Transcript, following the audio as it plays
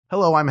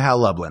Hello, I'm Hal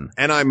Lublin.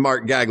 And I'm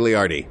Mark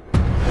Gagliardi.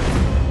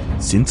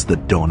 Since the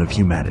dawn of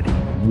humanity,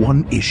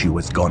 one issue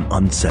has gone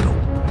unsettled.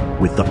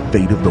 With the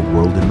fate of the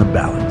world in the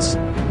balance,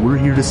 we're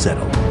here to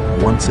settle,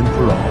 once and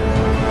for all,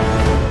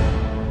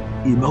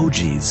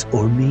 emojis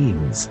or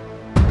memes.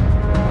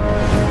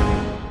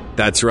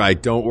 That's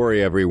right. Don't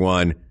worry,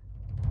 everyone.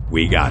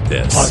 We got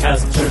this.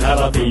 Podcast should have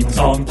a theme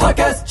song.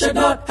 Podcast should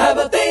not have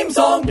a theme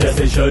song. Yes,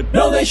 they should.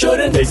 No, they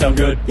shouldn't. They sound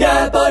good.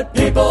 Yeah, but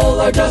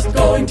people are just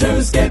going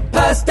to skip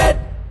past it.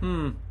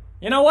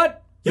 You know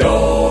what?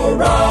 You're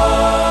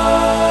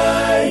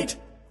right.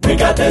 We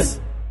got this.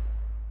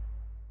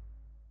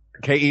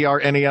 Kernel or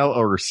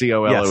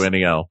Colonel?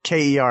 Yes.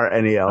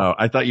 Kernel. Oh,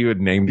 I thought you had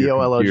named your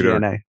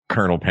computer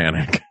Colonel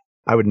Panic.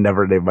 I would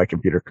never name my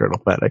computer Colonel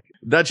Panic.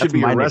 That should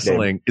be a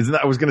wrestling. Nickname. Isn't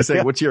that? I was going to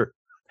say, what's your,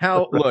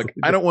 Hal, look,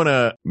 I don't want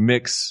to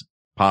mix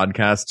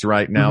podcasts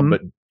right now,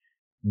 but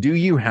do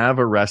you have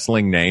a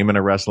wrestling name and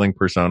a wrestling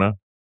persona?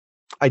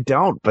 I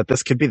don't, but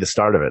this could be the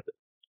start of it.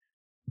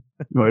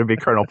 You want to be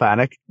Colonel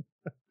Panic?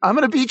 I'm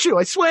going to beat you,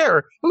 I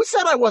swear. Who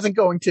said I wasn't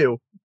going to?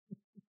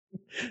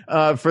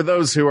 For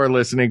those who are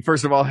listening,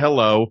 first of all,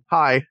 hello.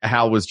 Hi.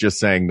 Hal was just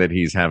saying that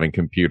he's having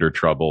computer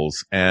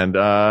troubles and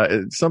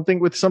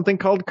something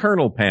called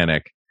Colonel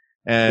Panic.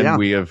 And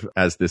we have,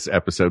 as this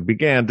episode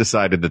began,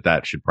 decided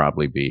that should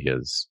probably be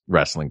his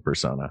wrestling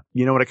persona.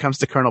 You know, when it comes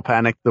to Colonel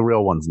Panic, the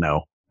real ones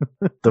know.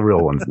 The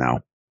real ones know.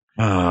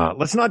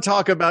 Let's not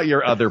talk about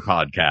your other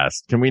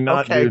podcast. Can we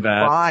not do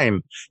that?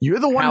 Fine. You're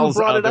the one Hal's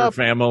who brought it other up.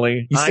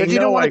 Family. You said you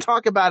don't want to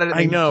talk about it. And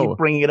I know. You keep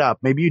bringing it up.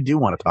 Maybe you do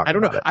want to talk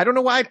about it. I don't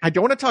know why. I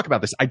don't want to talk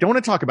about this. I don't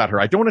want to talk about her.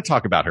 I don't want to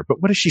talk about her. But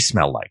what does she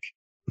smell like?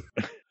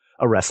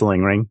 A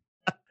wrestling ring.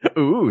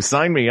 Ooh,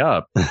 sign me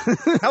up.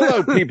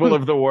 Hello, people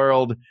of the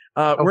world.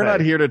 We're not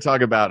here to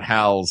talk about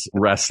Hal's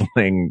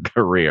wrestling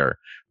career,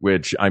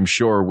 which I'm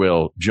sure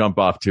will jump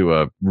off to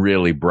a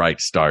really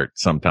bright start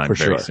sometime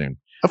very soon.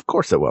 Of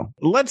course it will.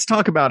 Let's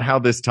talk about how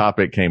this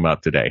topic came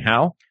up today.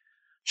 Hal?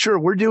 Sure.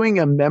 We're doing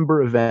a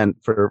member event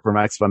for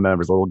Max Fun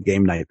members, a little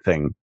game night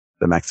thing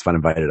that Max Fun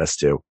invited us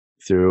to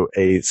through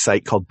a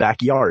site called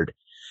Backyard.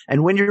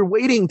 And when you're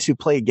waiting to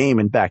play a game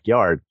in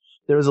Backyard,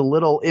 there's a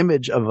little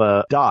image of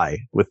a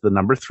die with the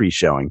number 3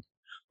 showing.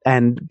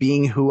 And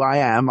being who I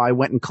am, I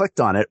went and clicked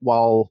on it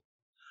while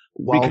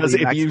because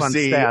if you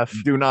see staff,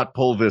 do not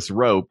pull this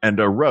rope and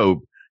a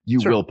rope,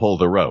 you will pull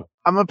the rope.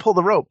 I'm going to pull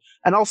the rope.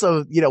 And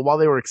also, you know, while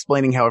they were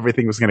explaining how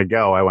everything was going to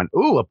go, I went,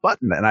 ooh, a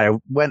button. And I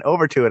went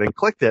over to it and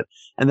clicked it.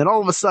 And then all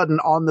of a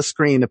sudden on the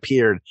screen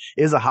appeared,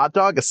 is a hot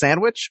dog a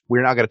sandwich?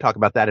 We're not going to talk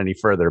about that any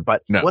further.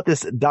 But what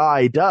this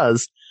die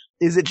does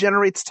is it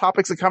generates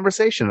topics of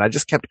conversation. And I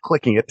just kept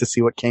clicking it to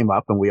see what came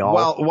up. And we all,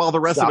 while the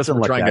rest of us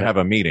were trying to have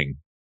a meeting.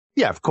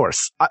 Yeah, of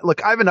course.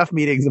 Look, I have enough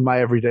meetings in my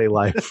everyday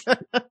life.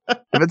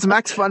 If it's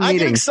Max Fun meeting. I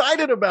get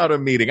excited about a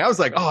meeting. I was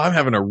like, oh, I'm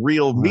having a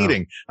real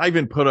meeting. I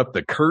even put up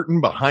the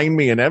curtain behind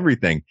me and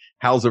everything.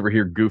 Hal's over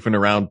here goofing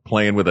around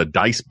playing with a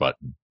dice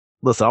button.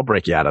 Listen, I'll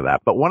break you out of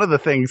that. But one of the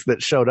things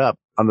that showed up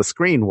on the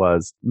screen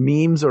was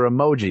memes or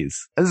emojis.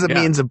 This is a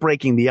means of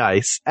breaking the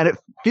ice. And it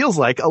feels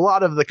like a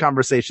lot of the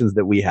conversations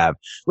that we have.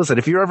 Listen,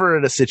 if you're ever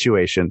in a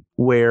situation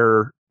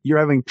where you're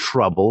having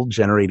trouble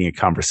generating a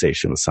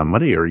conversation with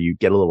somebody or you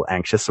get a little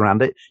anxious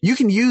around it, you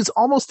can use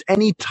almost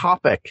any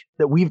topic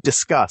that we've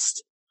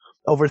discussed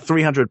over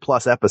 300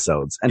 plus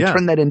episodes and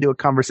turn that into a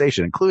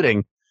conversation,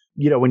 including,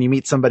 you know, when you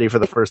meet somebody for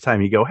the first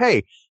time, you go,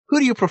 hey, who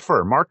do you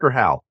prefer, Mark or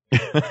Hal?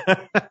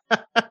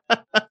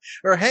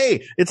 Or,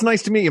 hey, it's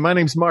nice to meet you. My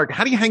name's Mark.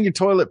 How do you hang your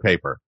toilet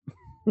paper?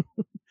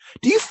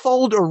 Do you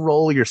fold or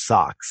roll your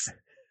socks?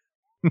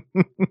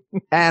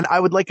 And I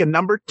would like a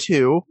number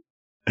 2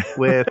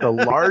 with a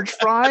large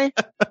fry,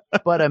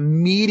 but a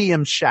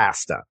medium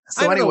Shasta.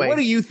 So anyway, what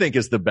do you think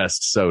is the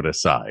best soda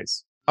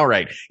size? All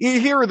right.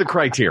 Here are the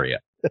criteria.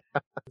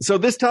 So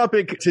this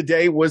topic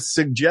today was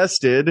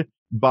suggested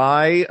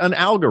by an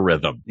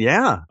algorithm.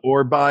 Yeah.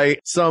 Or by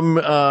some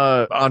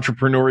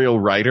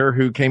entrepreneurial writer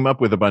who came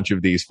up with a bunch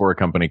of these for a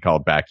company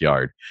called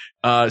Backyard.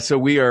 So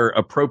we are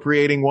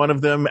appropriating one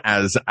of them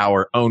as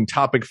our own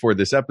topic for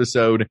this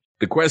episode.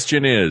 The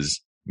question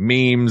is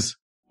memes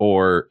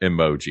or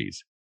emojis?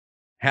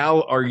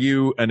 Hal, are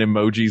you an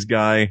emojis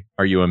guy?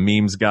 Are you a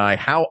memes guy?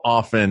 How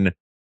often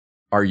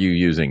are you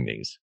using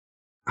these?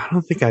 I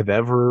don't think I've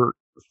ever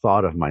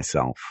thought of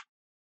myself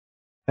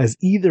as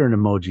either an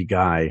emoji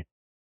guy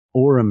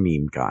or a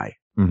meme guy.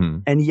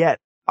 Mm-hmm. And yet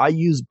I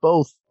use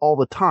both all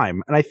the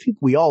time. And I think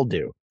we all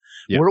do.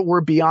 Yep.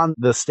 We're beyond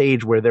the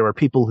stage where there are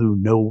people who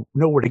know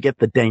where to get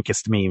the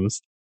dankest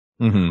memes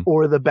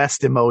or the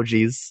best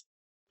emojis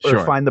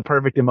or find the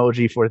perfect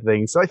emoji for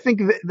things. So I think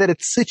that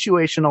it's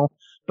situational,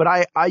 but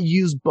I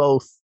use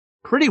both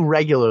pretty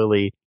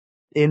regularly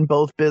in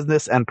both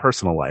business and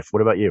personal life.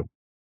 What about you?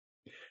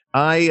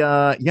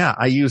 I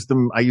use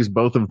them. I use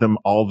both of them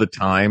all the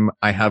time.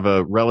 I have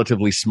a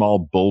relatively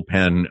small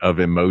bullpen of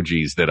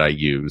emojis that I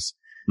use.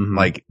 Mm-hmm.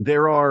 Like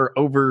there are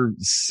over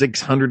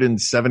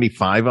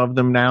 675 of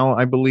them now,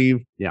 I believe.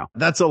 Yeah.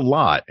 That's a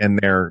lot. And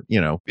they're,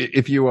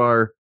 if you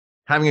are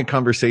having a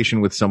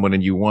conversation with someone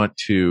and you want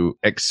to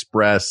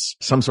express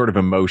some sort of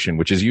emotion,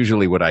 which is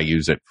usually what I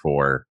use it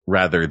for,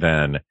 rather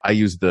than I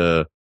use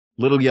the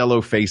little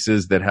yellow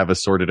faces that have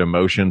assorted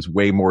emotions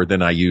way more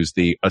than I use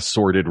the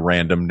assorted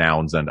random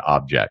nouns and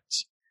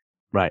objects.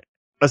 Right.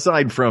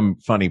 Aside from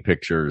funny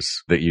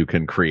pictures that you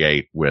can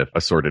create with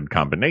assorted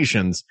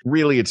combinations,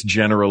 really it's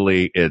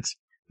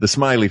the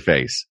smiley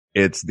face.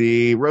 It's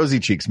the rosy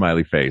cheek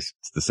smiley face.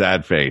 It's the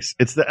sad face.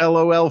 It's the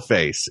LOL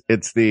face.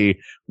 It's the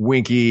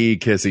winky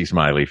kissy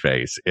smiley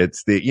face.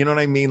 It's the, you know what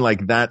I mean?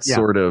 Like that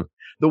sort of,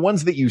 the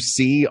ones that you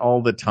see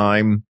all the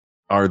time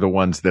are the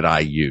ones that I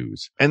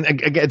use. And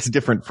again, it's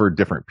different for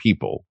different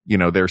people. You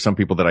know, there are some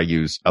people that I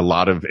use a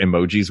lot of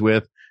emojis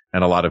with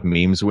and a lot of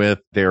memes with.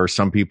 There are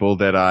some people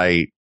that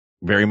I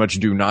very much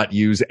do not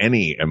use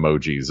any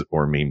emojis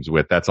or memes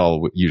with. That's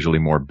all usually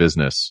more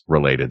business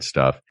related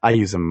stuff. I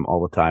use them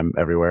all the time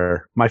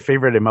everywhere. My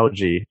favorite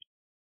emoji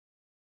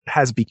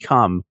has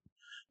become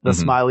the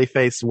smiley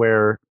face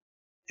where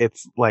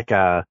it's like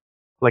a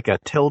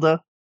tilde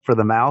for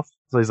the mouth.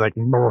 So he's like,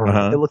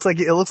 it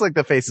looks like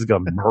the face is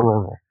going.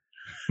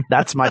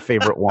 That's my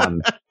favorite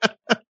one.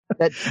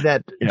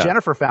 That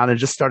Jennifer found and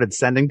just started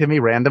sending to me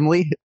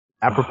randomly,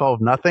 apropos of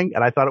nothing.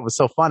 And I thought it was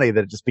so funny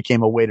that it just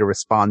became a way to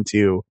respond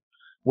to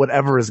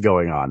whatever is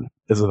going on.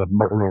 Is it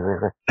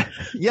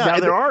yeah,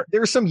 now,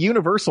 there are some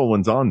universal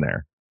ones on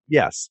there.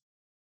 Yes.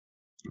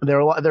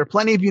 There are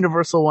plenty of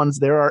universal ones.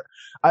 There are,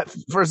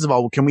 first of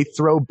all, can we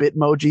throw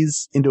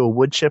Bitmojis into a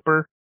wood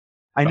chipper?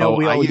 I know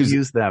we all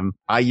use them.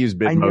 I use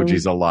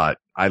Bitmojis a lot.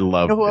 I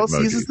love you know who Bitmojis.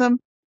 else uses them?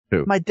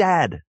 Who? My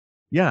dad.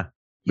 Yeah.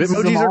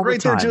 Bitmojis are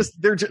great. They're just,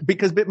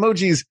 because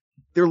Bitmojis,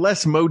 they're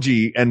less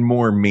moji and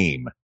more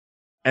meme.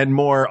 And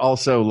more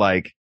also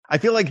like, I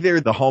feel like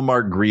they're the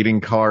Hallmark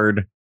greeting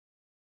card.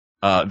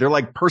 They're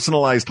like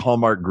personalized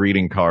Hallmark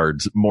greeting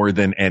cards more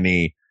than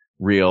any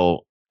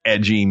real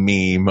edgy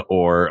meme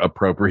or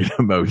appropriate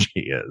emoji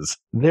is.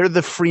 They're the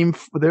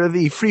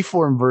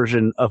freeform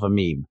version of a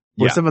meme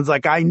where someone's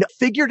like, I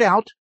figured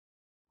out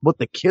what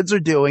the kids are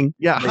doing.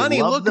 Yeah.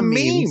 Honey, look at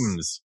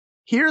memes.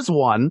 Here's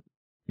one.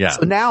 Yeah.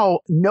 So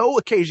now no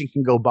occasion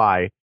can go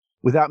by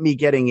without me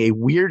getting a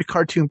weird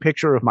cartoon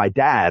picture of my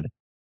dad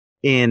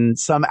in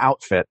some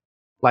outfit.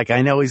 Like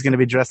I know he's going to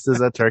be dressed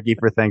as a turkey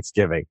for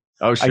Thanksgiving.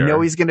 Oh, sure. I know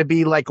he's going to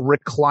be like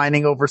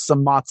reclining over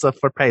some matzah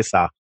for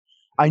Pesach.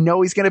 I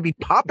know he's going to be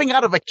popping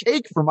out of a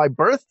cake for my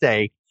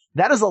birthday.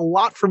 That is a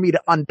lot for me to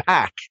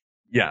unpack.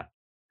 Yeah.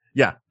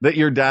 Yeah. That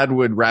your dad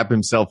would wrap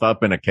himself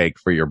up in a cake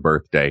for your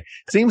birthday.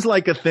 Seems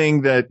like a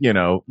thing that, you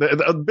know,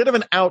 a bit of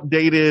an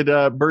outdated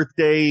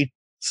birthday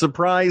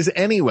surprise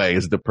anyway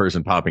is the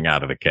person popping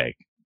out of the cake.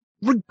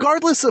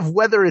 Regardless of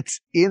whether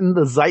it's in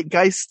the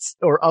zeitgeist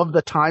or of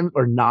the time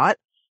or not,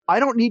 I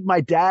don't need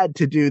my dad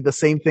to do the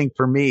same thing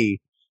for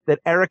me that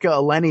Erica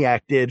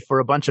Eleniak did for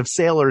a bunch of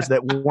sailors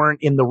that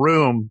weren't in the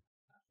room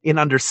in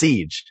Under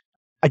Siege.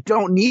 I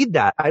don't need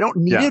that. I don't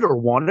need it or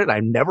want it. I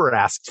never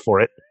asked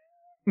for it.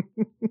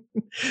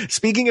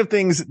 Speaking of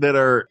things that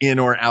are in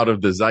or out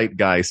of the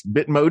zeitgeist,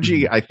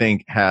 Bitmoji, I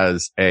think,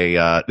 has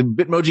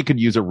Bitmoji could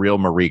use a real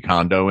Marie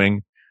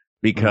Kondoing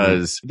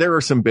because there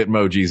are some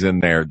Bitmojis in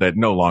there that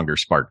no longer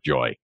spark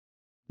joy.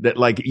 That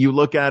like you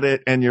look at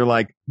it and you're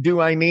like, do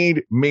I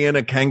need me and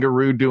a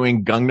kangaroo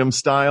doing Gangnam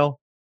Style?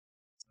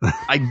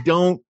 I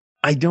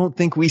don't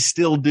think we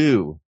still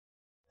do.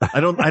 I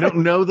don't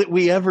know that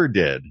we ever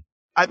did.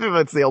 I think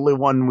that's the only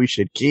one we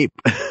should keep.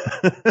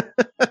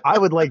 I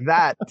would like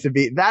that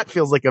that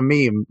feels like a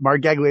meme.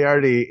 Mark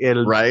Gagliardi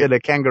in a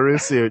kangaroo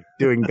suit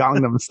doing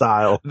Gangnam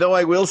Style. Though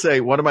I will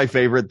say one of my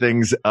favorite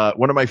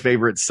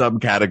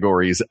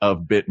subcategories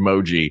of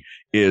Bitmoji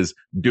is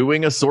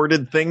doing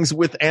assorted things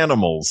with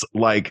animals.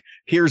 Like,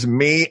 here's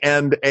me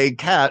and a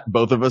cat.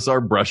 Both of us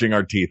are brushing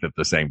our teeth at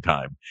the same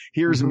time.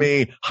 Here's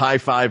me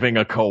high-fiving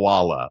a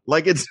koala.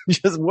 Like, it's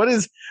just, I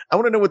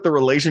want to know what the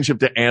relationship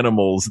to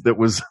animals that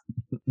was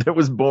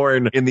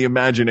born in the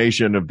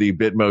imagination of the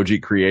Bitmoji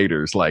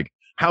creators. Like,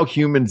 how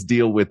humans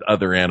deal with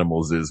other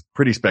animals is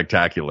pretty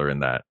spectacular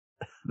in that.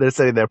 They're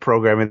saying they're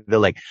programming. They're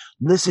like,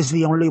 this is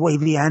the only way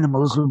the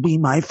animals will be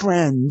my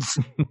friends.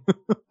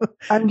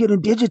 I'm going to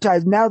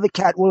digitize. Now the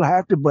cat will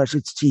have to brush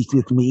its teeth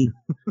with me.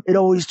 It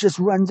always just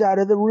runs out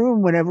of the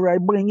room whenever I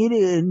bring it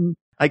in.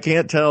 I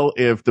can't tell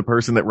if the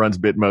person that runs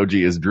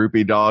Bitmoji is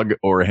Droopy Dog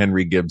or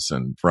Henry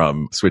Gibson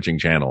from Switching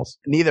Channels.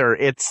 Neither.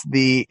 It's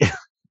the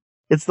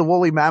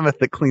woolly mammoth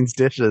that cleans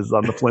dishes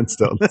on the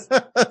Flintstones.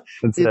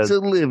 It's a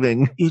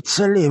living. It's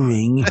a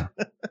living.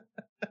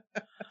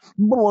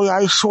 Boy,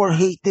 I sure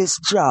hate this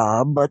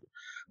job, but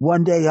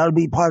one day I'll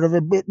be part of a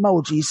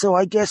Bitmoji, so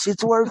I guess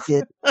it's worth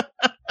it.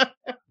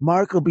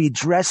 Mark will be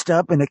dressed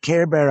up in a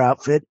Care Bear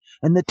outfit,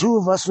 and the two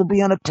of us will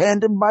be on a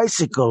tandem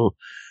bicycle.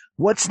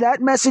 What's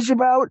that message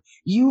about?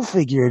 You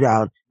figure it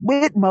out.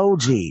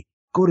 Bitmoji.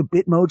 Go to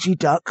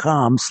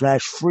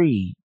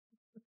bitmoji.com/free.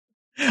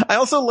 I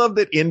also love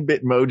that in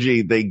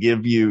Bitmoji, they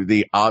give you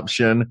the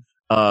option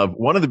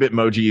one of the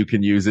Bitmoji you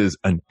can use is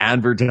an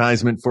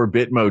advertisement for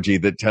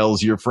Bitmoji that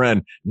tells your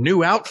friend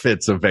new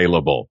outfits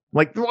available.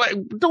 Like,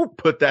 don't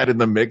put that in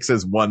the mix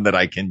as one that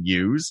I can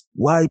use.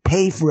 Why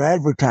pay for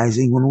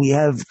advertising when we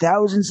have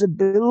thousands of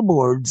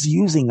billboards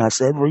using us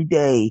every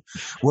day?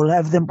 We'll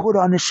have them put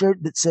on a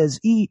shirt that says,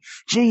 gee,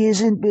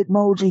 isn't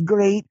Bitmoji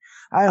great?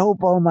 I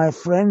hope all my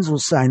friends will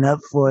sign up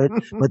for it,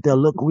 but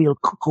they'll look real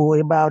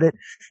coy about it.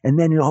 And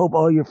then you'll hope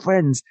all your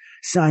friends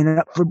sign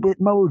up for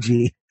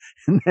Bitmoji.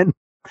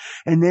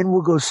 And then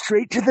we'll go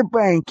straight to the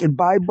bank and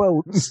buy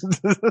boats.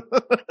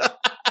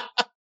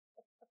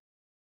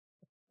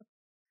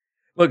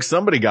 Look,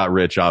 somebody got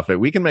rich off it.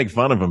 We can make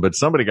fun of them, but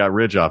somebody got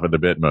rich off of the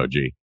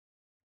Bitmoji.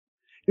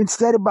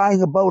 Instead of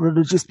buying a boat,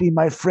 it'll just be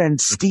my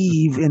friend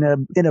Steve in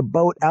a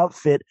boat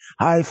outfit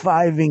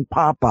high-fiving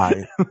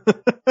Popeye.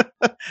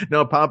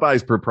 No,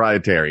 Popeye's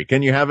proprietary.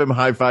 Can you have him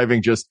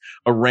high-fiving just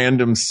a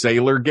random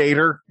sailor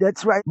gator?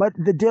 That's right. But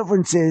the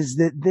difference is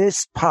that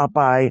this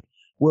Popeye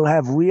will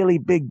have really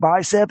big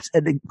biceps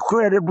and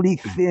incredibly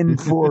thin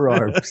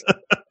forearms.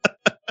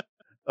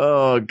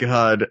 Oh,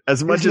 God.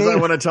 As much as I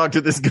want to talk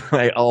to this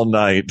guy all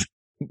night.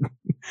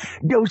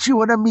 Don't you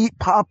want to meet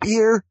Pop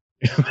here?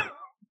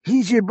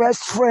 He's your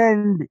best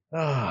friend.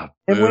 Oh,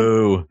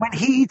 and when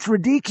he eats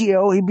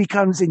radicchio, he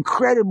becomes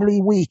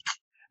incredibly weak.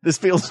 This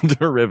feels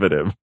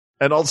derivative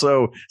and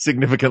also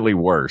significantly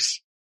worse.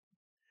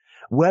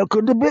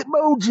 Welcome to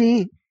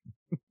Bitmoji.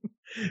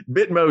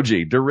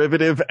 Bitmoji,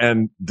 derivative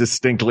and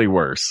distinctly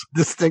worse.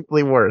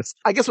 Distinctly worse.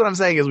 I guess what I'm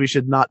saying is we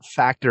should not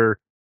factor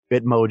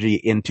Bitmoji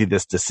into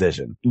this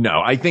decision.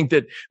 No, I think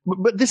that,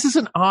 but this is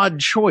an odd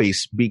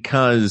choice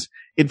because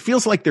it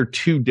feels like they're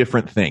two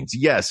different things.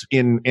 Yes,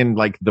 in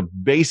like the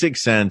basic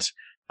sense,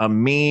 a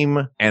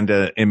meme and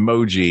an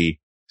emoji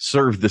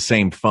serve the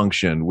same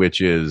function,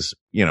 which is,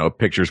 a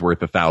picture's worth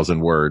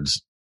 1,000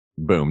 words.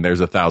 Boom, there's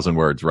 1,000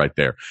 words right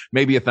there.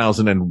 Maybe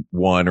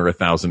 1,001 or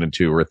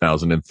 1,002 or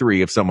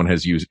 1,003 if someone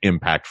has used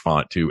impact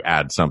font to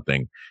add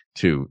something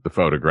to the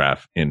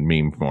photograph in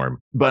meme form.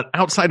 But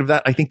outside of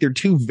that, I think they're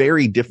two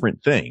very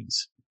different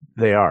things.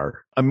 They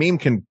are. A meme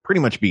can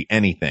pretty much be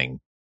anything.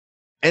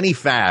 Any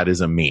fad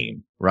is a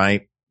meme,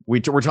 right?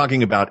 We're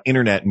talking about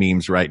internet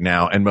memes right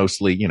now, and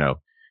mostly,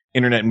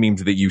 internet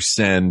memes that you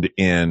send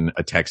in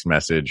a text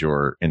message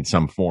or in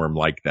some form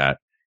like that.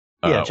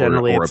 Yeah,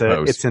 generally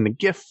it's in a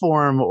GIF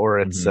form or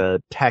it's a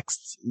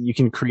text. You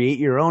can create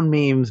your own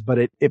memes, but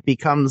it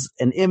becomes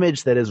an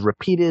image that is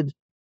repeated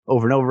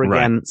over and over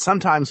again, right.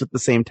 Sometimes with the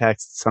same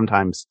text,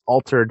 sometimes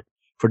altered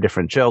for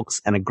different jokes.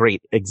 And a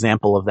great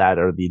example of that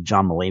are the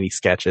John Mulaney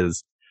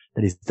sketches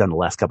that he's done the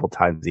last couple of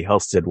times he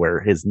hosted, where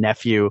his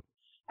nephew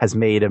has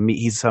made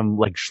he's some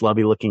like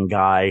schlubby looking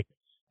guy.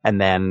 And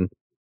then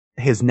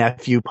his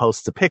nephew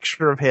posts a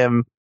picture of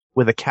him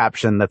with a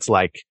caption that's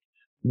like,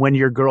 when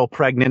your girl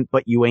pregnant,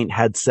 but you ain't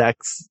had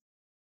sex.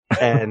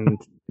 And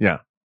yeah.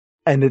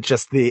 And it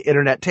just, the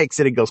internet takes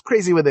it and goes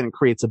crazy with it and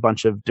creates a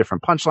bunch of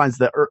different punchlines.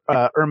 The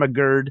Irma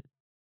Gerd,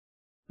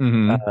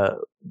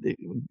 Gersberms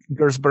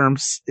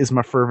is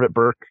my favorite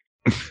Burke.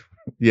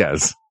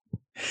 Yes.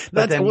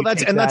 That's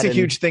a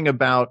huge thing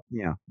about,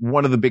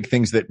 one of the big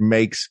things that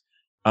makes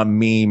a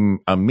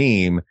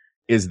meme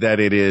is that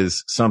it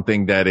is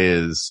something that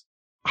is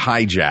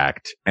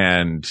hijacked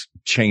and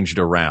changed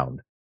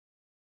around.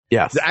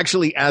 Yes.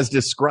 Actually, as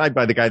described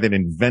by the guy that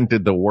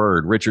invented the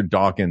word, Richard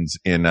Dawkins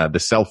in The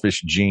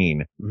Selfish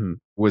Gene,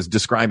 was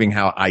describing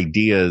how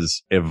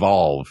ideas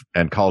evolve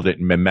and called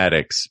it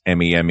memetics,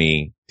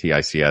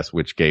 MEMETICS,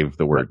 which gave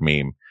the word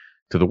meme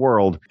to the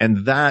world.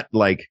 And that,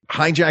 like,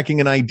 hijacking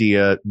an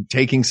idea,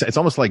 it's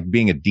almost like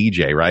being a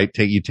DJ, right?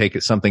 You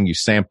take something, you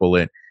sample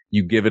it,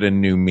 you give it a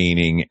new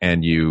meaning,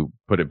 and you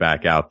put it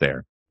back out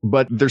there.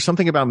 But there's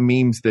something about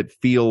memes that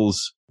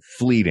feels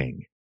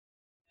fleeting.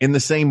 In the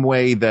same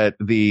way that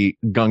the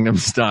Gangnam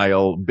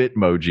Style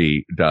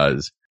Bitmoji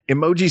does.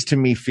 Emojis to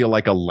me feel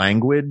like a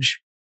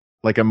language,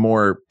 like a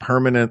more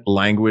permanent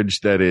language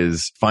that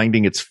is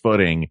finding its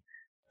footing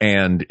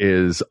and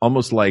is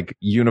almost like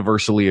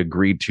universally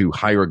agreed to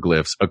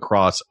hieroglyphs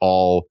across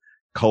all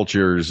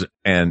cultures.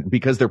 And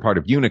because they're part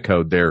of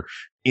Unicode, they're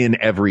in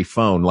every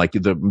phone. Like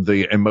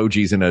the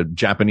emojis in a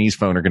Japanese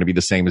phone are going to be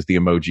the same as the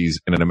emojis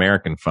in an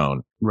American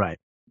phone. Right.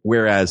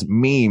 Whereas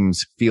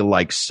memes feel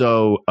like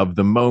so of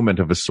the moment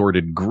of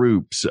assorted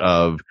groups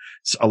a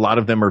lot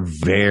of them are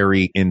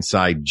very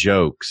inside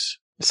jokes.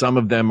 Some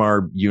of them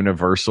are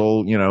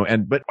universal,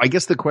 but I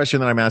guess the question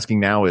that I'm asking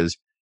now is,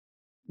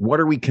 what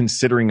are we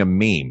considering a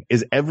meme?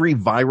 Is every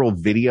viral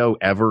video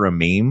ever a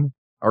meme?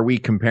 Are we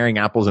comparing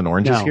apples and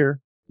oranges here?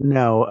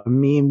 No, a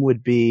meme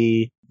would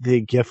be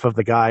the gif of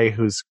the guy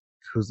who's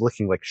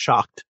looking like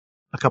shocked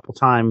a couple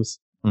times,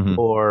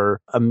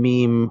 or a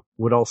meme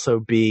would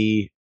also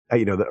be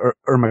the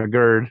Irma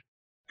Gerd,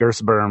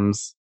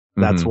 Gersberms,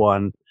 that's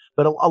one.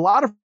 But a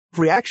lot of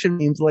reaction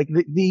memes, like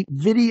the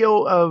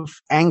video of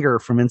anger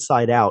from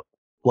Inside Out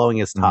blowing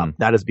his top,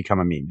 that has become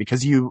a meme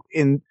because you,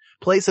 in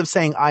place of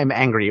saying I'm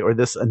angry or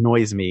this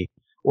annoys me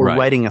or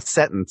writing a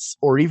sentence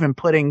or even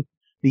putting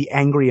the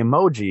angry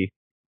emoji,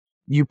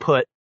 you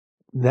put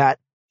that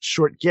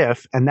short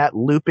GIF, and that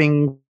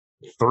looping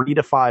 3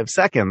 to 5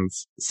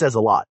 seconds says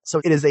a lot. So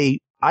it is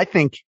I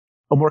think,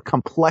 a more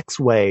complex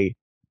way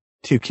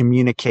to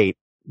communicate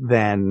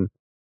than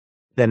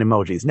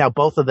emojis. Now,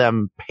 both of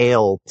them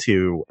pale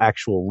to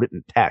actual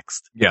written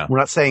text. Yeah. We're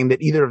not saying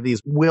that either of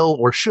these will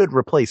or should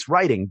replace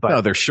writing, but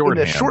no, they're shorthand.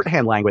 In the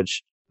shorthand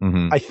language,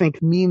 I think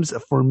memes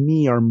for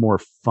me are more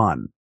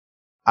fun.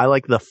 I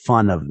like the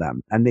fun of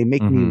them, and they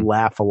make me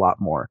laugh a lot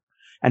more.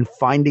 And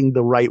finding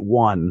the right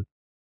one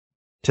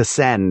to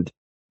send,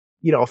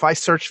 if I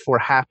search for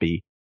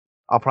happy,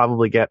 I'll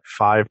probably get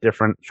 5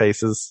 different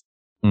faces,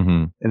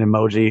 an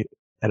emoji,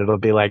 and it'll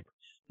be like,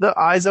 the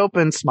eyes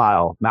open,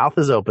 smile. Mouth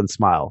is open,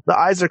 smile. The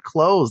eyes are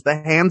closed. The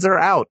hands are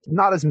out.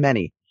 Not as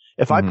many.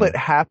 If I put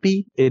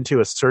happy into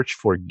a search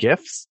for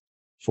GIFs,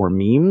 for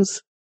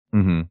memes,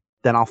 then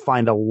I'll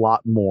find a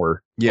lot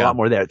more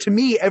there. To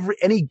me,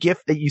 any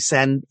GIF that you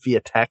send via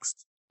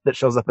text that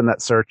shows up in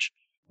that search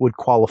would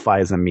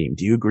qualify as a meme.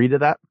 Do you agree to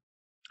that?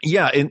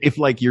 Yeah. And if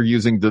like you're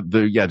using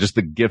just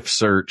the GIF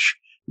search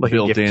like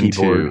built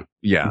into,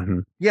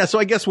 keyboard. Yeah. So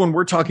I guess when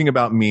we're talking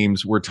about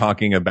memes, we're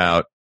talking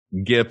about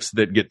GIFs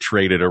that get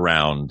traded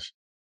around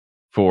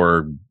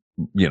for,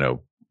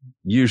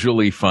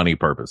 usually funny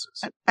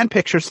purposes. And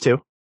pictures too.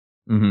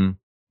 Can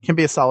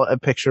be a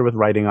picture with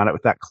writing on it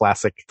with that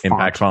classic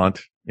impact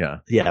font. Yeah.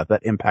 Yeah,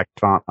 that impact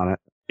font on it.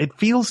 It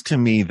feels to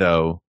me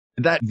though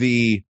that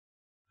the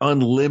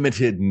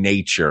unlimited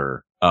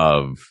nature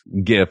of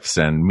GIFs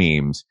and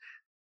memes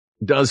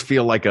does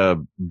feel like a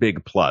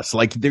big plus.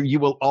 Like you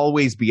will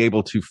always be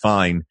able to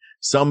find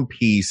some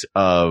piece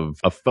of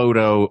a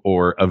photo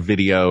or a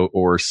video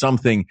or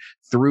something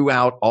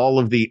throughout all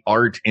of the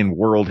art in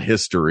world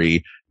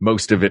history,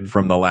 most of it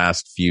from the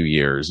last few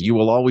years. You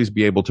will always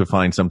be able to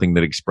find something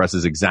that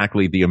expresses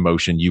exactly the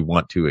emotion you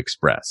want to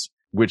express,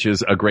 which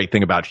is a great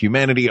thing about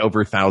humanity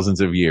over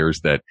thousands of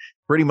years, that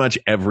pretty much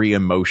every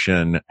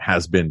emotion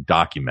has been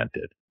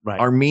documented. Right.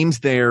 Are memes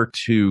there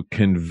to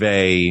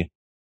convey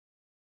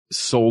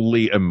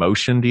solely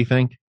emotion, do you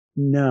think?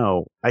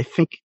 No, I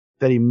think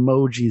that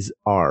emojis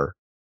are.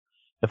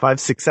 If I've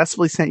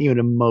successfully sent you an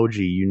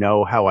emoji, you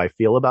know how I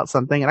feel about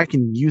something, and I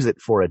can use it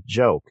for a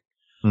joke.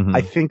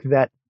 I think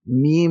that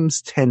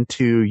memes tend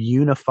to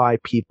unify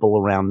people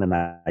around an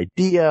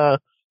idea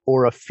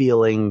or a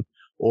feeling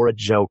or a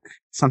joke,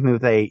 something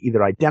that they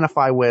either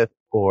identify with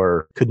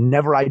or could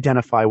never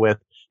identify with,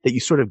 that you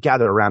sort of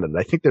gather around it.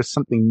 I think there's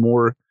something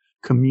more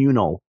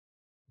communal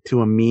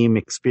to a meme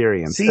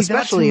experience. See,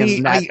 especially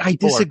in that I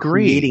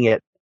disagree. Creating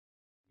it.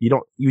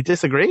 You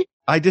disagree?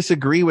 I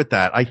disagree with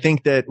that. I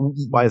think that.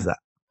 Why is that?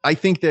 I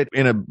think that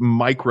in a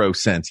micro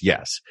sense,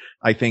 yes.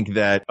 I think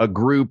that a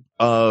group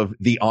of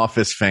The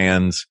Office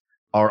fans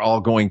are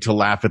all going to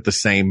laugh at the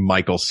same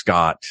Michael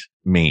Scott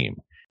meme.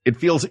 It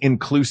feels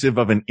inclusive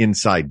of an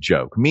inside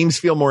joke. Memes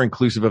feel more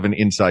inclusive of an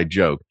inside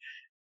joke.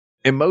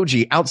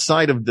 Emoji,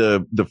 outside of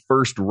the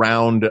first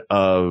round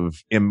of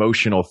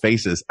emotional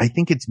faces, I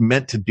think it's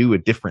meant to do a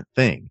different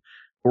thing.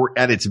 Or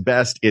at its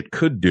best, it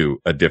could do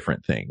a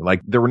different thing.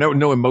 Like there were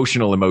no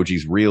emotional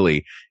emojis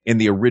really in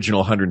the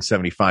original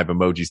 175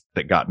 emojis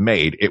that got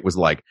made. It was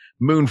like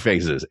moon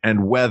phases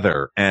and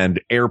weather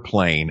and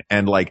airplane.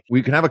 And like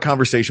we can have a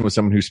conversation with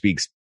someone who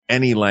speaks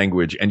any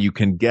language and you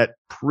can get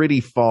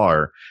pretty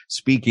far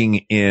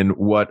speaking in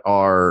what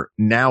are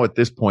now at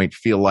this point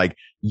feel like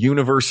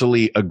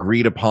universally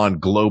agreed upon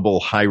global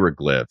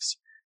hieroglyphs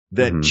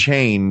that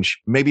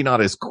change, maybe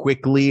not as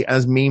quickly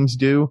as memes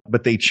do,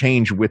 but they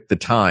change with the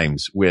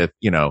times, with,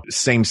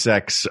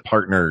 same-sex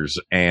partners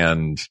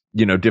and,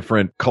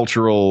 different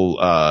cultural,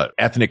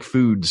 ethnic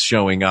foods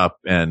showing up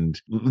and,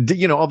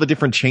 all the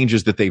different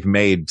changes that they've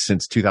made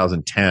since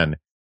 2010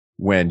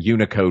 when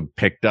Unicode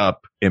picked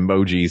up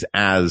emojis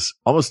as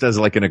almost as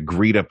like an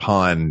agreed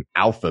upon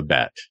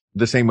alphabet,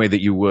 the same way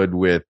that you would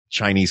with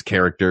Chinese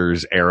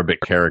characters,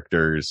 Arabic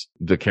characters,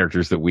 the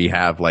characters that we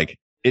have. Like,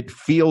 it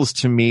feels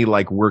to me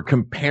like we're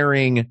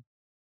comparing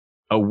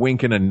a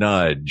wink and a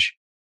nudge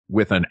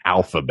with an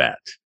alphabet.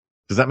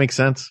 Does that make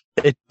sense?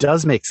 It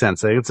does make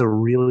sense. I think it's a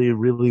really,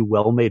 really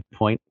well-made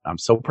point. I'm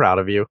so proud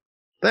of you.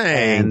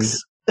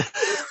 Thanks.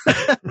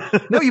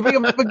 No, you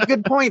bring up a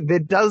good point.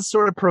 It does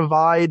sort of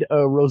provide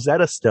a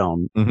Rosetta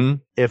Stone.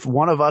 If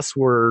one of us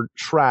were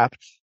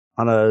trapped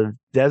on a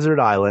desert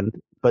island,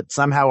 but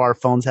somehow our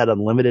phones had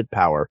unlimited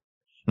power,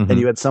 and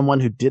you had someone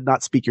who did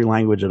not speak your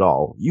language at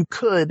all, you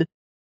could,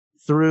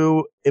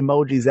 through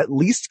emojis, at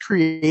least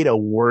create a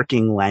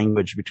working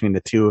language between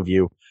the two of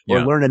you,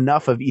 or learn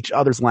enough of each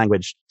other's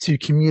language to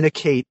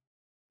communicate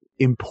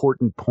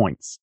important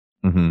points.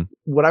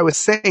 What I was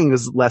saying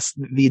is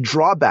the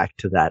drawback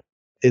to that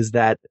is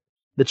that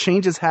the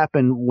changes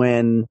happen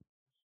when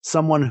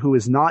someone who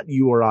is not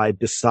you or I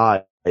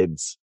decides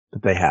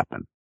that they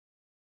happen.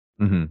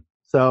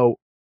 So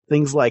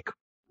things like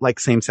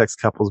same-sex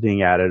couples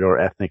being added or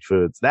ethnic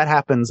foods, that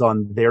happens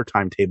on their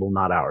timetable,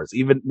 not ours,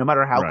 even no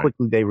matter how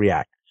quickly they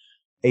react.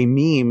 A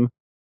meme,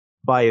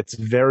 by its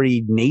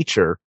very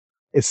nature,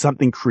 is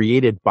something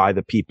created by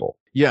the people.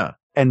 Yeah.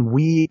 And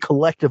we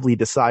collectively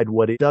decide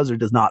what it does or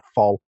does not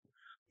fall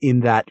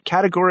in that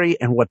category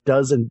and what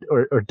doesn't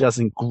or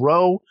doesn't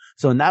grow.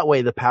 So in that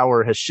way, the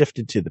power has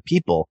shifted to the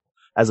people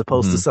as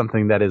opposed to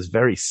something that is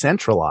very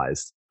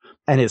centralized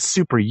and is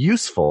super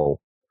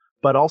useful,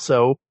 but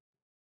also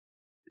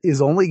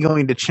is only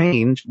going to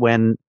change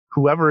when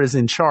whoever is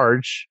in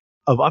charge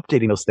of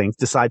updating those things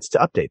decides to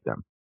update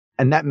them.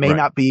 And that may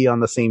not be on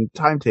the same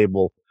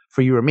timetable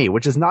for you or me,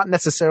 which is not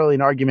necessarily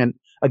an argument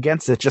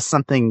against it, just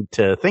something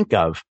to think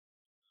of,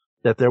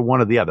 that they're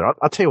one or the other.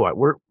 I'll tell you what,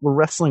 we're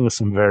wrestling with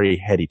some very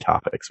heady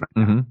topics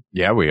right now.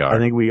 Yeah, we are. I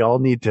think we all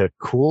need to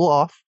cool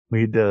off.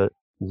 We need to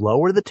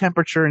lower the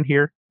temperature in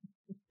here,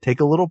 take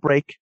a little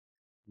break.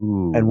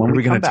 Ooh, and when what are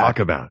we going to back, talk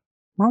about?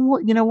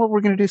 Well, you know what?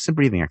 We're going to do some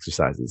breathing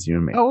exercises, you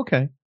and me. Oh,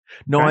 okay.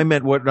 No, okay. I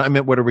meant what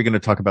are we going to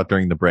talk about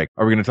during the break?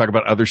 Are we going to talk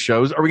about other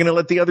shows? Are we going to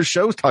let the other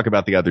shows talk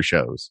about the other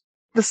shows?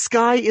 The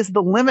sky is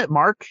the limit,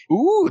 Mark.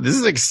 Ooh, this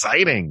is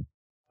exciting.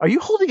 Are you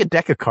holding a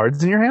deck of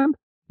cards in your hand?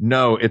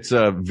 No, it's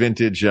a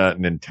vintage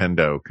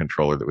Nintendo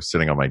controller that was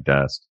sitting on my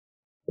desk.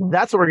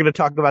 That's what we're going to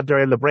talk about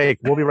during the break.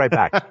 We'll be right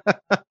back.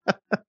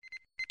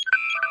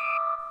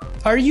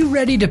 Are you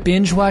ready to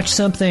binge watch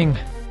something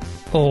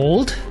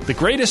old? The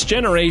Greatest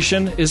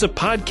Generation is a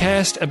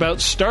podcast about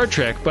Star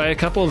Trek by a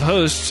couple of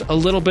hosts a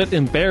little bit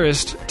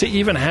embarrassed to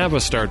even have a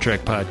Star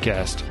Trek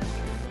podcast.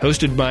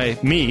 Hosted by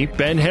me,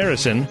 Ben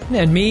Harrison.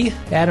 And me,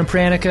 Adam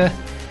Pranica.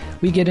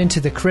 We get into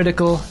the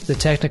critical, the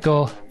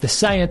technical, the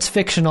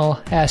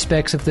science-fictional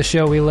aspects of the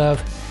show we love,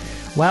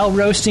 while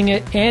roasting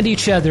it and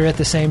each other at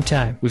the same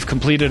time. We've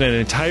completed an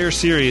entire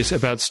series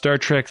about Star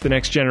Trek The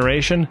Next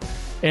Generation,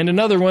 and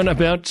another one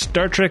about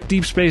Star Trek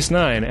Deep Space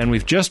Nine, and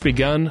we've just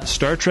begun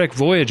Star Trek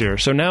Voyager,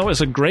 so now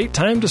is a great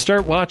time to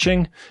start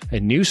watching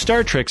a new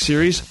Star Trek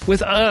series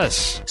with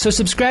us. So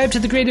subscribe to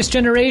The Greatest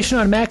Generation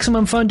on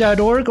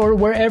MaximumFun.org or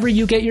wherever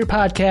you get your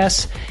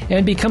podcasts,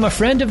 and become a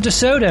friend of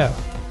DeSoto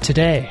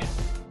today.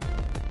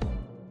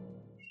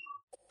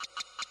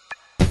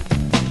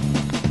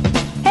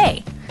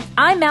 Hey,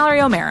 I'm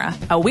Mallory O'Mara,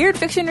 a weird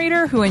fiction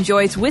reader who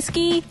enjoys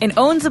whiskey and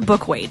owns a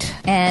book weight.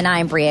 And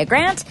I'm Bria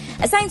Grant,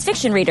 a science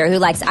fiction reader who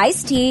likes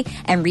iced tea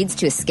and reads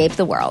to escape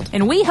the world.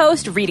 And we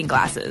host Reading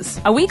Glasses,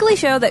 a weekly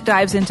show that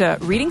dives into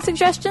reading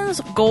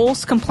suggestions,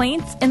 goals,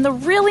 complaints, and the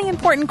really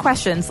important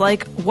questions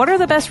like, what are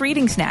the best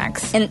reading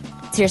snacks? And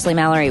seriously,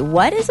 Mallory,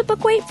 what is a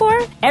book weight for?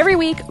 Every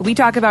week, we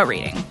talk about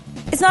reading.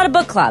 It's not a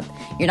book club.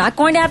 You're not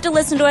going to have to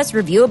listen to us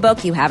review a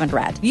book you haven't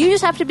read. You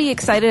just have to be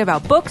excited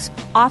about books,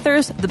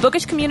 authors, the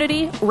bookish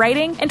community,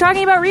 writing, and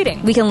talking about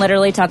reading. We can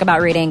literally talk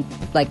about reading,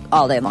 like,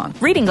 all day long.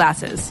 Reading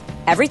Glasses.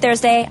 Every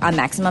Thursday on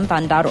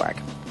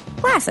MaximumFun.org.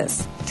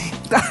 Glasses.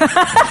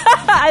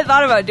 I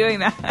thought about doing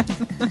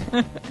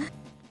that.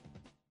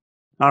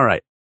 All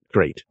right.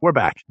 Great. We're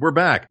back. We're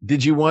back.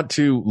 Did you want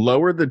to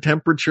lower the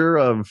temperature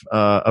of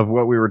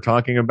what we were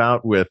talking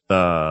about with,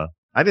 I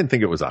didn't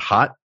think it was a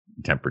hot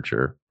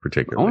temperature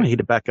particularly. I want to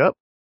heat it back up,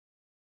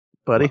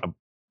 buddy.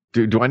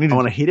 Do I need to? I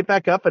want to heat it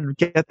back up and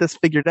get this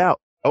figured out.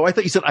 Oh, I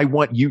thought you said I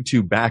want you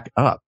to back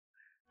up.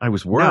 I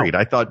was worried. No.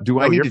 I thought, do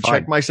I need to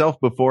check fine.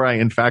 myself before I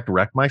in fact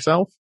wreck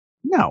myself?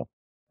 No.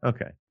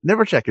 Okay.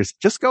 Never check yourself.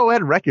 Just go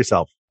ahead and wreck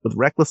yourself with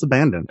reckless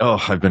abandon.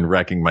 Oh, I've been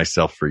wrecking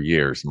myself for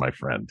years, my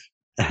friend.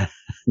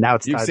 Now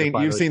it's you've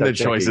time seen the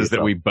choices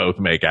that we both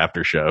make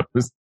after shows.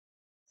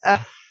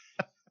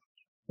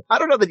 I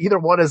don't know that either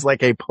one is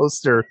like a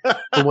poster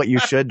for what you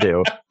should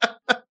do.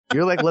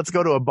 You're like, let's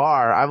go to a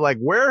bar. I'm like,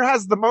 where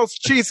has the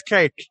most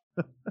cheesecake?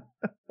 So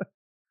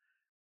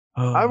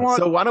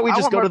why don't we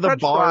just go to the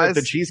French bar fries. at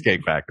the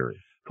Cheesecake Factory?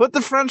 Put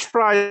the French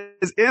fries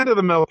into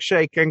the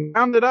milkshake and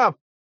ground it up.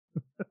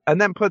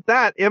 And then put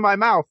that in my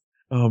mouth.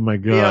 Oh my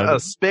God. Via a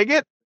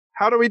spigot?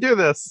 How do we do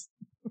this?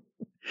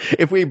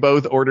 If we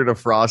both ordered a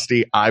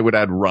Frosty, I would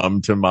add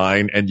rum to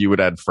mine and you would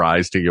add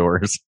fries to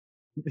yours.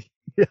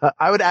 Yeah,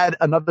 I would add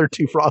another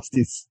 2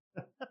 Frosties.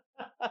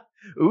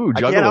 Ooh, juggleable.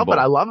 I can't help it.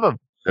 I love them.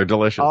 They're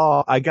delicious.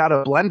 Oh, I got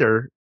a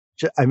blender.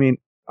 All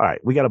right,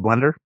 we got a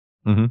blender.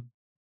 Mm-hmm.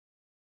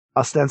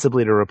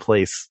 Ostensibly to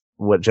replace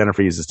what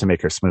Jennifer uses to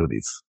make her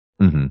smoothies.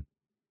 Mm-hmm.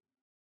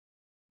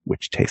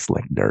 Which tastes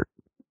like dirt.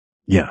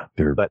 Yeah,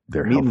 they're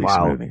healthy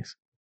smoothies.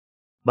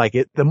 Like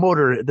the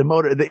motor,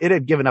 it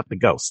had given up the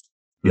ghost,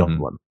 the old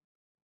one.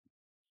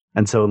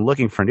 And so in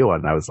looking for a new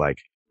one, I was like,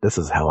 this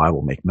is how I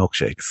will make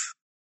milkshakes.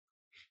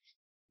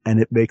 And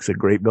it makes a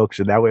great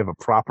milkshake. Now we have a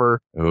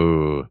proper.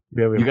 Oh,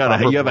 you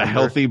have a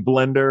healthy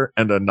blender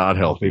and a not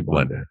healthy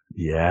blender.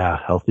 Yeah,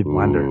 healthy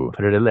blender. Ooh.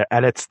 Put it in there,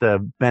 and it's the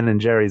Ben and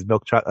Jerry's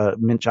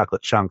mint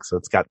chocolate chunk, so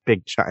it's got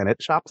big and it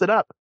chops it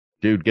up.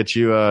 Dude, get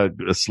you a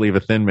sleeve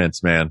of Thin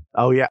Mints, man.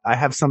 Oh yeah, I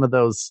have some of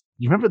those.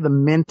 You remember the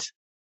mint?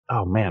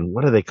 Oh man,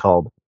 what are they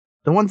called?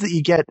 The ones that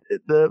you get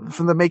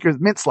from the makers,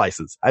 mint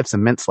slices. I have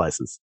some mint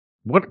slices.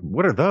 What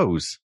are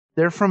those?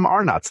 They're from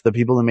Arnott's, the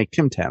people that make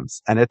Tim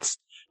Tams, and it's.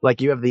 Like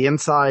you have the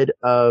inside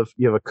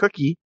you have a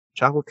cookie,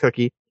 chocolate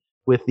cookie,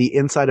 with the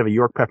inside of a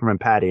York peppermint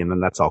patty, and then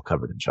that's all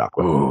covered in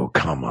chocolate. Oh,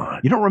 come on.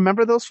 You don't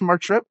remember those from our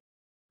trip?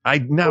 I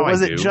do.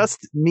 It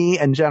just me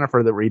and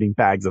Jennifer that were eating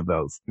bags of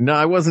those? No,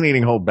 I wasn't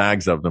eating whole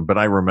bags of them, but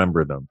I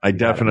remember them. I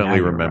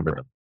definitely remember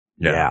them.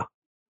 Yeah.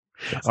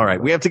 All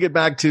right. We have to get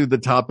back to the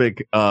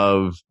topic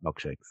of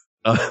milkshakes.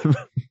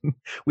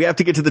 We have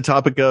to get to the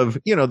topic of,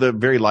 the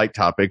very light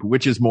topic,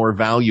 which is more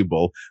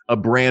valuable, a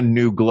brand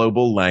new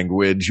global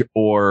language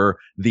or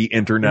the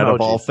internet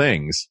of all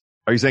things.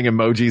 Are you saying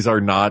emojis are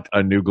not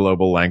a new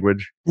global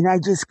language? Can I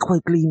just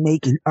quickly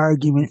make an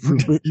argument for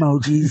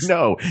Bitmojis?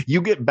 No,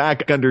 you get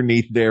back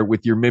underneath there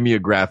with your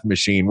mimeograph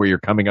machine where you're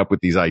coming up with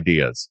these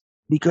ideas.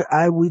 Because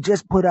we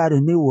just put out a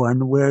new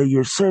one where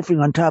you're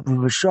surfing on top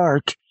of a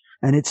shark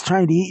and it's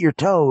trying to eat your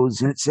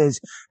toes and it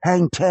says,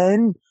 hang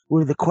 10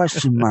 with a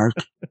question mark.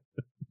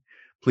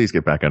 Please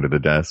get back under the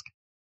desk.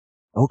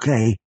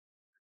 Okay.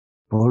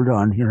 Hold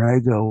on. Here I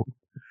go.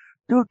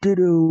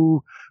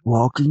 Do-do-do.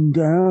 Walking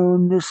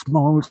down the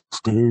small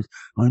stairs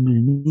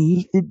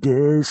underneath the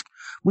desk.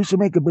 We should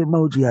make a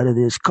Bitmoji out of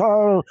this.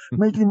 Carl,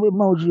 make a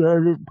Bitmoji out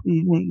of this.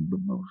 Please make a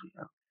Bitmoji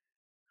out.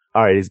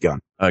 All right, he's gone.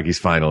 He's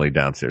finally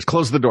downstairs.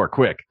 Close the door,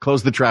 quick.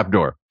 Close the trap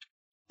door.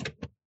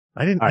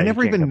 I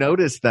never even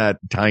noticed that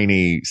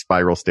tiny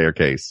spiral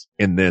staircase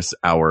in this,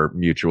 our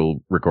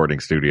mutual recording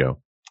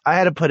studio. I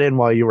had to put in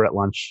while you were at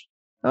lunch.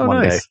 Oh,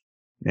 one nice. day.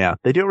 Yeah,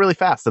 they do it really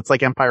fast. It's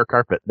like Empire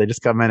Carpet. They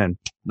just come in and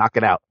knock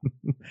it out.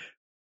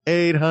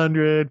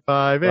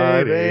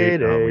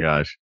 800-588. Oh my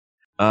gosh.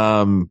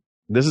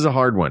 This is a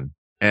hard one.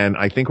 And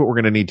I think what we're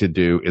going to need to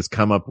do is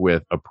come up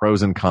with a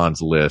pros and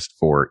cons list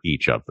for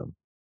each of them.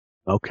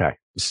 Okay.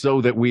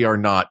 So that we are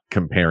not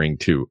comparing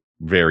two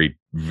very,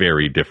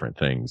 very different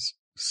things.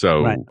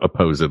 So right.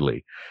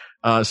 Opposedly.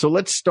 So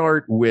let's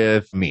start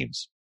with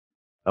memes.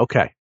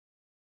 Okay.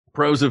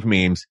 Pros of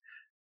memes.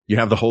 You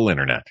have the whole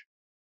internet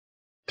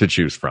to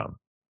choose from,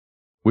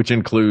 which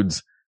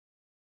includes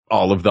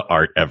all of the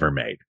art ever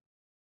made.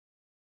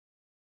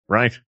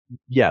 Right?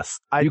 Yes.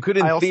 You could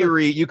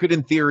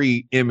in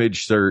theory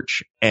image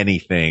search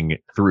anything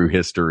through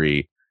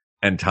history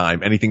and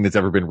time. Anything that's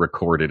ever been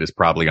recorded is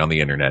probably on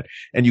the internet,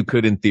 and you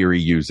could in theory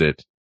use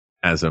it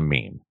as a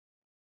meme.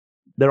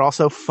 They're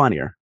also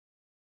funnier.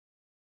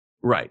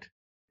 Right.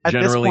 At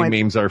Generally, this point,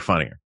 memes are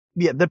funnier.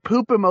 Yeah, the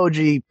poop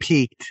emoji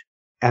peaked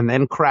and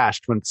then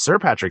crashed when Sir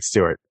Patrick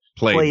Stewart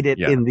played it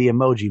in the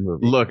Emoji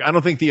movie. Look, I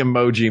don't think the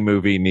Emoji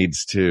movie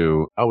needs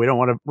to. Oh, we don't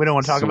want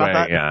to talk about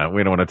that? Yeah,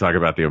 we don't want to talk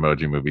about the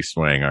Emoji movie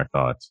swaying our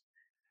thoughts.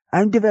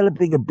 I'm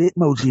developing a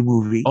Bitmoji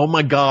movie. Oh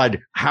my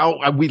God.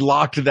 How we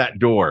locked that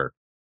door.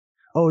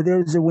 Oh,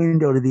 there's a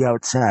window to the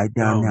outside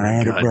down there. I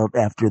had it built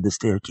after the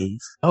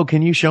staircase. Oh,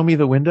 can you show me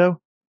the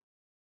window?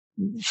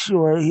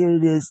 Sure, here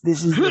it is.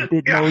 This is the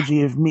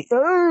Bitmoji of me.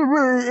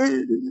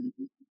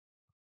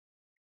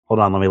 Hold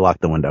on, let me lock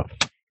the window.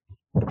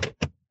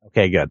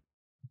 Okay, good.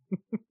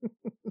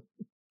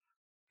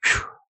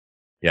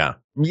 Yeah.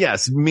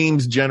 Yes,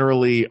 memes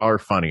generally are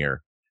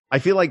funnier. I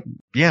feel like,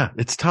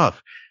 it's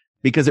tough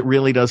because it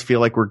really does feel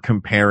like we're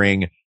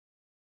comparing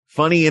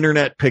funny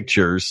internet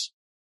pictures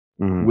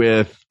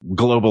with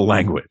global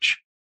language.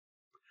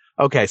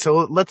 Okay,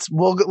 so let's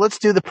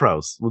do the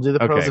pros. We'll do the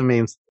pros of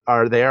memes.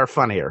 They are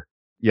funnier.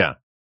 Yeah.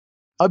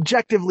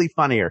 Objectively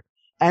funnier.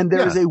 And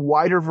there is a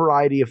wider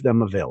variety of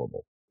them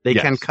available. They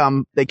can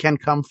come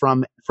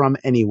from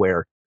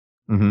anywhere.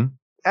 Mm-hmm.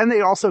 And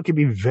they also can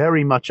be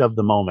very much of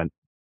the moment.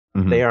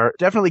 Mm-hmm. They are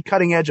definitely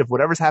cutting edge of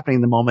whatever's happening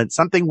in the moment.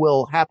 Something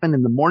will happen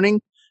in the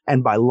morning,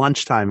 and by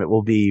lunchtime it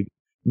will be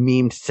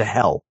memed to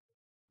hell.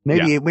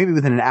 Maybe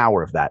within an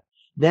hour of that.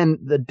 Then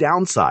the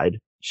downside,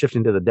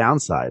 shifting to the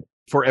downside.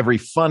 For every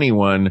funny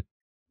one,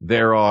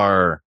 there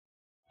are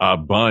a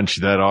bunch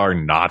that are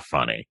not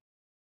funny.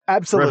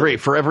 Absolutely.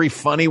 For every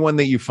funny one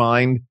that you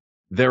find,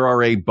 there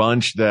are a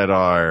bunch that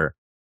are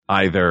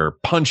either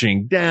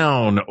punching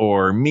down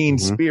or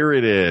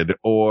mean-spirited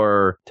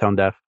or tone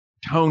deaf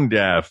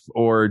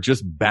or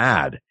just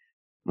bad.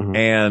 Mm-hmm.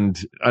 And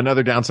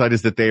another downside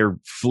is that they're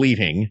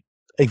fleeting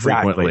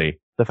frequently.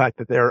 The fact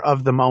that they're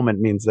of the moment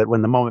means that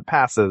when the moment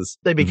passes,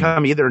 they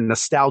become either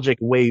nostalgic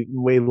way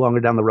longer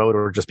down the road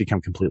or just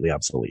become completely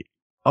obsolete.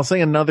 I'll say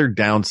another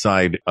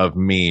downside of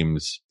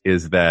memes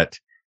is that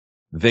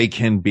they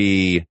can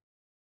be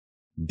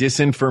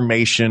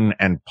disinformation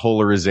and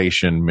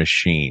polarization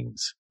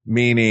machines.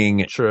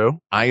 Meaning, true.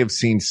 I have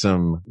seen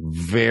some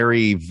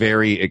very,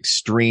 very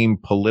extreme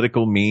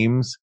political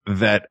memes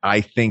that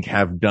I think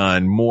have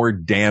done more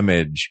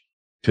damage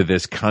to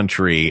this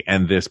country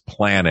and this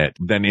planet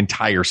than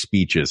entire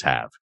speeches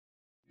have,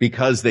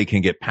 because they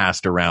can get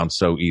passed around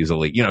so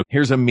easily.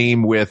 Here's a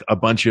meme with a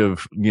bunch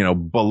of,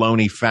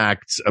 baloney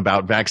facts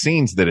about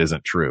vaccines that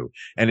isn't true,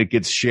 and it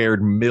gets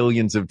shared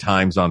millions of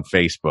times on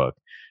Facebook.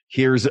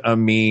 Here's a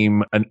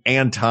meme, an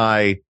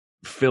anti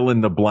fill in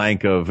the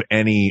blank of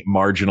any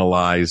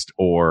marginalized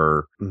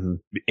or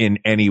in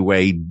any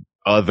way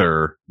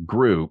other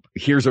group.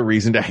 Here's a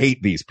reason to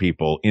hate these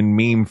people in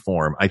meme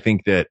form. I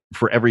think that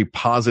for every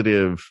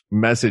positive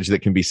message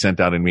that can be sent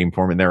out in meme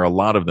form, and there are a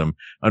lot of them,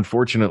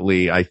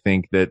 unfortunately, I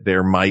think that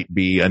there might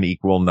be an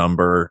equal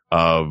number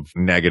of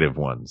negative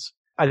ones.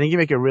 I think you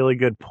make a really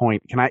good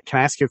point. Can I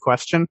ask you a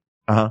question?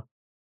 Uh-huh.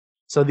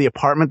 So the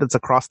apartment that's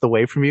across the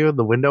way from you,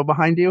 the window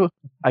behind you,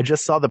 I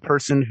just saw the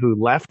person who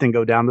left and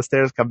go down the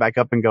stairs, come back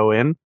up and go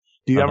in.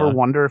 Do you ever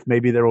wonder if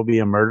maybe there will be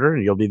a murder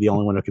and you'll be the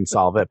only one who can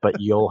solve it, but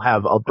you'll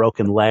have a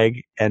broken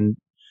leg and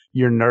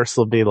your nurse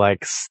will be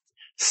like,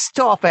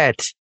 stop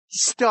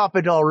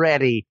it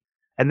already.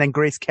 And then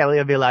Grace Kelly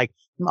will be like,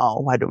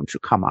 no, why don't you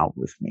come out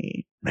with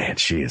me? Man,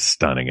 she is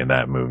stunning in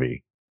that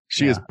movie.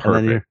 She is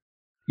perfect.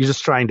 You're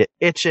just trying to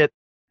itch it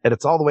and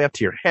it's all the way up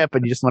to your hip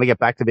and you just want to get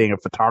back to being a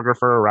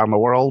photographer around the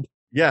world.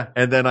 Yeah.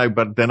 And then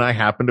I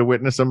happen to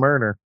witness a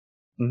murder.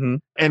 Mm-hmm.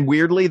 And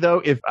weirdly,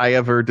 though, if I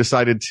ever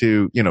decided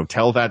to,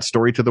 tell that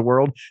story to the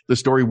world, the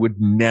story would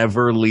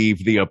never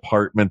leave the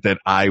apartment that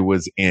I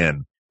was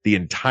in. The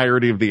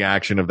entirety of the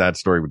action of that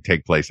story would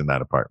take place in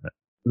that apartment.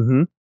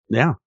 Mm-hmm.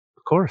 Yeah,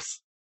 of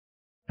course.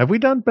 Have we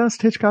done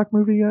best Hitchcock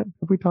movie yet?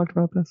 Have we talked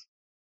about this?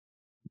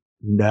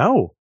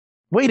 No.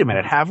 Wait a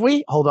minute. Have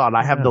we? Hold on.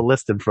 I have the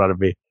list in front of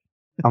me.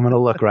 I'm going to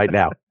look right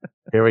now.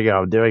 Here we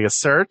go. I'm doing a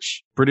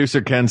search.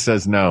 Producer Ken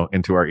says no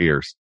into our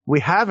ears. We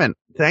haven't.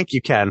 Thank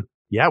you, Ken.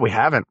 Yeah, we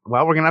haven't.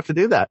 Well, we're going to have to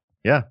do that.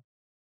 Yeah.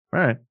 All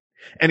right.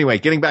 Anyway,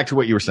 getting back to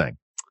what you were saying.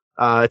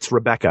 It's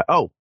Rebecca.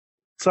 Oh,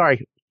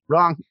 sorry.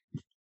 Wrong.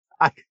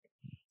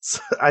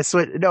 I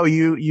swear. No,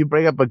 you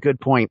bring up a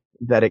good point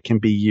that it can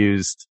be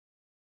used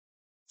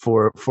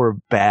for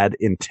bad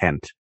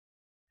intent.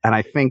 And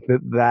I think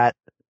that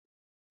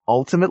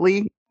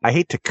ultimately, I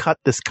hate to cut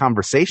this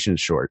conversation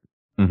short,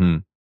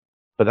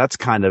 but that's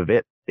kind of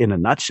it in a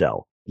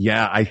nutshell.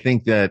 Yeah, I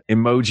think that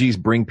emojis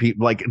bring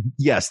people,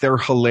 yes, they're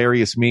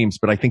hilarious memes,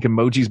 but I think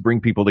emojis bring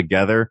people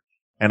together.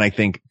 And I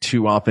think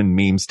too often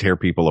memes tear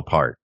people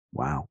apart.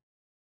 Wow.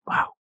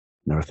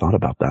 Never thought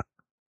about that.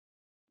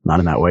 Not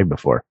in that way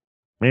before.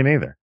 Me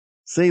neither.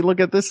 See, look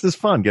at this. This is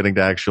fun getting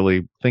to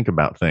actually think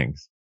about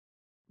things.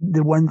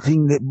 The one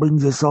thing that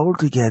brings us all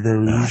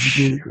together is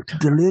the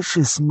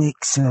delicious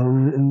mix of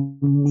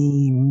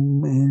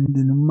meme and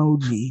an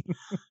emoji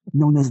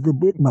known as the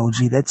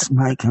Bitmoji. That's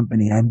my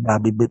company. I'm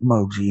Bobby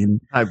Bitmoji. And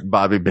I'm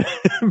Bobby Bit.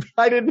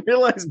 I didn't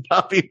realize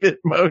Bobby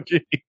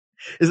Bitmoji.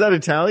 Is that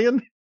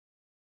Italian?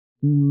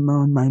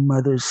 On my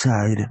mother's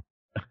side.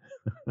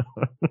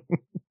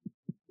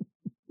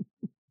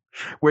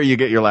 Where you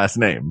get your last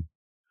name?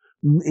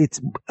 It's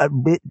a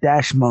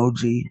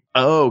bit-moji.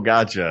 Oh,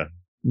 gotcha.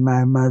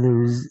 My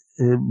mother's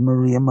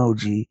Maria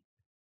Moji.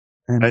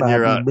 And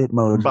Bobby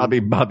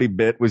Bitmoji. Bobby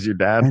Bit was your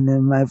dad? And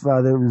then my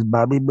father was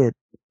Bobby Bit.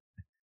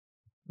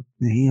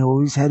 He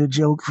always had a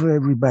joke for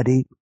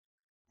everybody.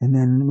 And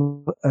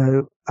then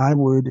I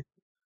would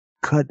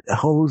cut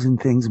holes in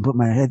things and put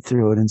my head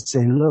through it and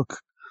say, look,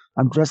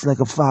 I'm dressed like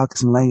a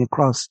fox and laying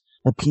across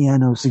a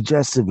piano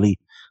suggestively.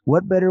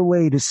 What better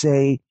way to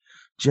say,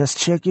 just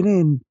checking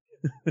in?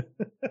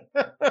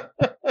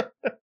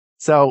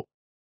 So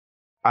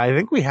I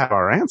think we have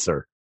our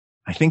answer.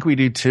 I think we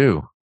do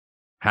too.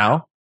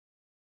 How?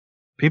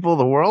 People of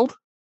the world,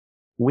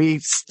 we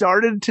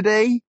started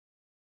today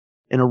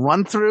in a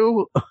run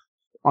through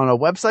on a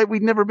website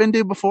we'd never been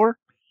to before.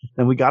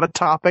 Then we got a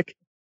topic,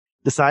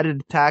 decided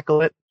to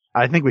tackle it.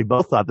 I think we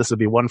both thought this would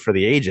be one for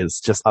the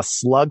ages, just a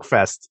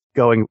slugfest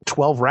going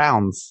 12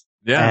 rounds.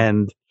 Yeah.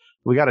 And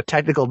we got a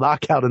technical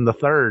knockout in the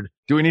third.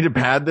 Do we need to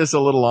pad this a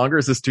little longer?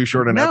 Is this too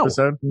short an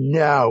episode?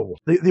 No.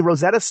 The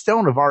Rosetta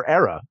Stone of our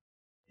era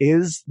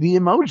is the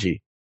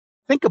emoji.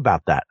 Think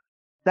about that.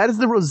 That is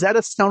the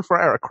Rosetta Stone for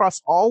our era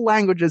across all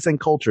languages and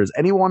cultures.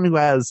 Anyone who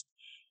has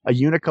a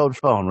Unicode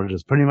phone, which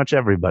is pretty much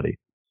everybody,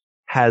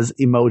 has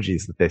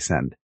emojis that they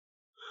send.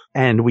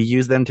 And we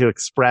use them to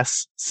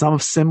express some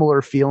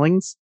similar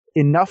feelings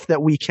enough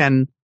that we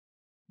can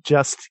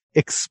just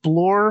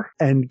explore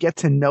and get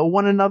to know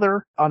one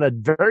another on a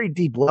very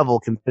deep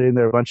level, considering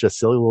they're a bunch of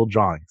silly little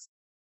drawings.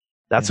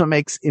 That's what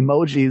makes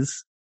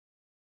emojis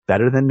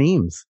better than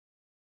memes.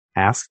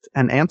 Asked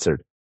and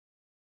answered.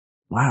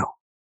 Wow.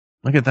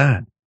 Look at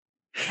that.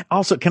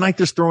 Also, can I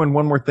just throw in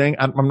one more thing?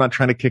 I'm not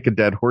trying to kick a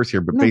dead horse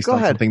here, but based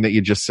on something that you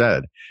just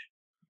said.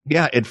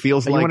 Yeah, it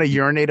feels like... You want to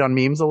urinate on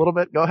memes a little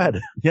bit? Go ahead.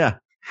 Yeah.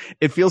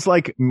 It feels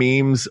like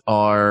memes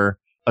are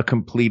a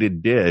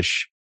completed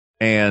dish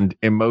and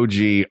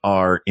emoji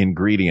are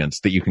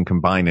ingredients that you can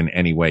combine in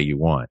any way you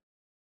want.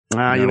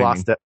 You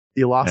lost it.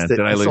 You lost it.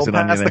 Did I lose it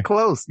on you? The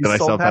close. Did I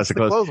sell past the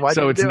close?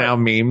 So it's now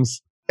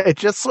memes? It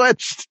just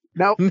switched.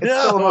 Nope, it's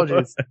still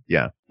emojis.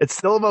 Yeah. It's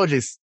still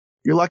emojis.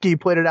 You're lucky you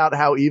pointed out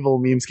how evil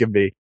memes can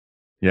be.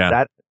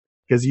 Yeah.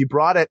 Because you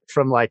brought it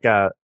from like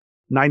a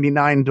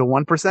 99 to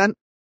 1%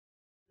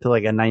 to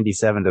like a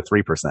 97 to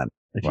 3%.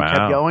 If you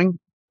kept going,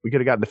 we could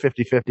have gotten to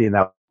 50-50 and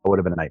that would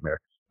have been a nightmare.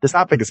 This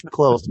topic is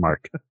closed,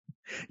 Mark.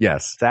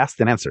 Yes. It's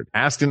asked and answered.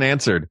 Asked and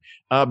answered.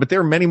 But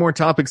there are many more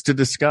topics to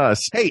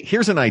discuss. Hey,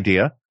 here's an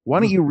idea. Why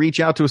don't you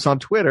reach out to us on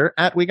Twitter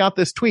at We Got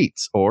This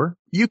Tweets, or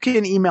you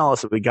can email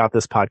us at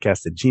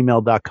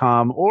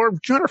wegotThisPodcast@gmail.com, or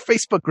join our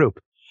Facebook group.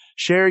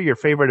 Share your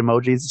favorite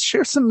emojis.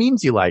 Share some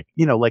memes you like,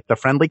 like the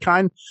friendly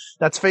kind.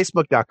 That's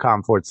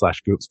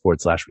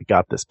Facebook.com/groups/We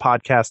Got This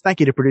Podcast. Thank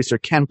you to producer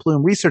Ken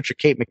Plume, researcher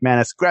Kate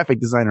McManus, graphic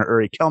designer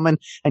Uri Kelman,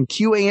 and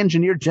QA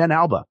engineer Jen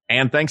Alba.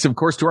 And thanks, of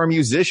course, to our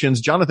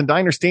musicians, Jonathan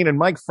Dinerstein and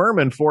Mike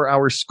Furman, for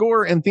our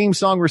score and theme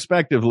song,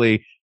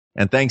 respectively.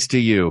 And thanks to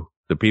you,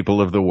 the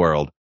people of the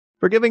world.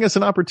 for giving us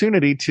an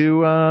opportunity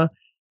to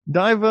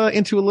dive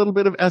into a little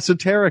bit of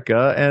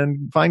esoterica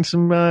and find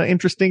some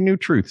interesting new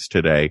truths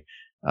today.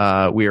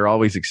 We are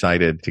always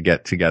excited to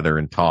get together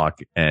and talk,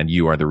 and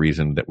you are the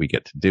reason that we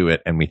get to do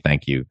it. And we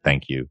thank you.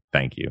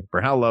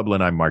 For Hal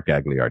Lublin, I'm Mark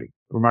Gagliardi.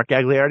 For Mark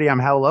Gagliardi, I'm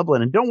Hal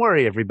Lublin. And don't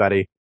worry,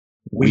 everybody.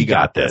 We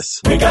got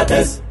this. We got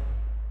this.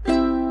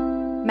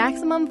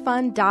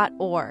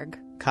 MaximumFun.org.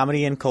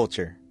 Comedy and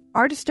culture.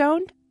 Artist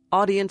owned.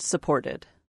 Audience supported.